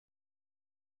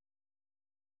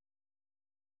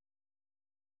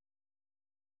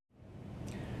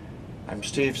I'm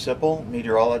Steve Sipple,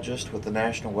 meteorologist with the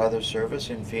National Weather Service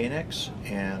in Phoenix,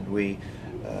 and we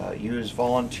use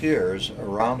volunteers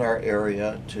around our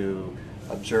area to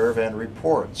observe and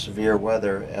report severe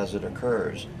weather as it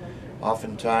occurs.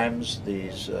 Oftentimes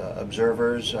these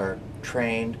observers are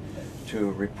trained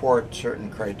to report certain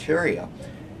criteria,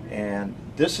 and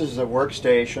this is a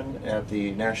workstation at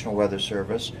the National Weather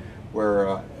Service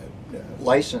where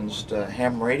licensed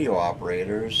ham radio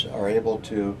operators are able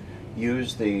to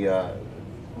use the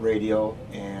radio,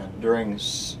 and during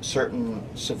certain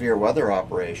severe weather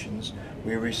operations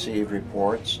we receive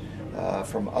reports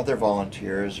from other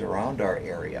volunteers around our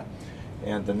area,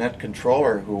 and the net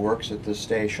controller who works at this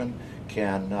station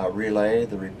can relay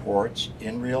the reports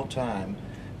in real time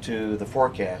to the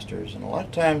forecasters, and a lot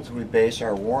of times we base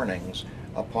our warnings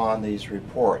upon these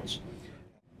reports.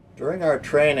 During our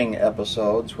training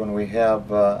episodes, when we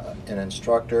have an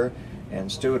instructor and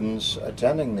students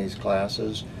attending these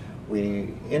classes,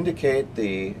 we indicate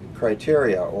the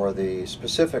criteria or the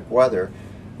specific weather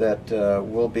that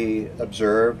will be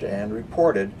observed and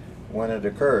reported when it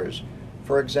occurs.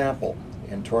 For example,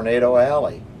 in Tornado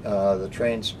Alley, the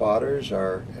trained spotters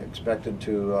are expected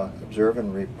to observe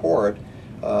and report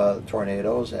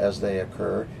tornadoes as they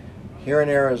occur. Here in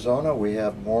Arizona, we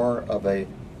have more of a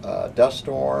dust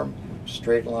storm,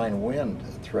 straight line wind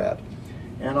threat.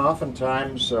 And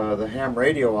oftentimes the ham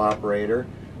radio operator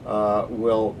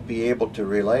will be able to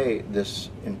relay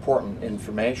this important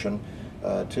information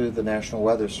to the National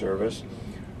Weather Service.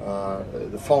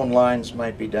 The phone lines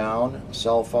might be down,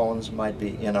 cell phones might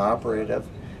be inoperative,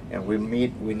 and we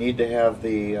need to have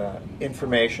the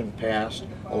information passed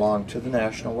along to the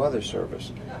National Weather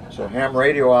Service. So ham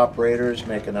radio operators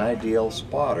make an ideal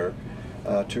spotter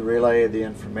to relay the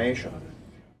information.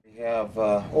 We have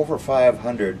over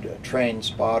 500 trained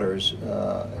spotters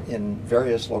in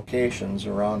various locations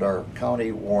around our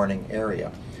county warning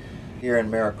area. Here in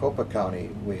Maricopa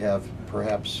County, we have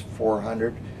perhaps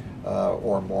 400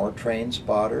 or more trained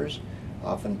spotters.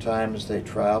 Oftentimes they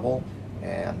travel,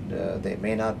 and they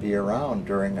may not be around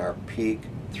during our peak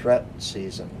threat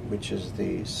season, which is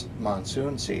the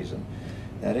monsoon season.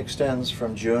 That extends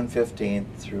from June 15th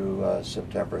through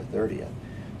September 30th.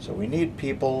 So we need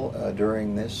people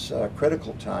during this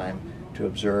critical time to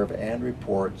observe and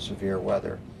report severe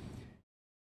weather.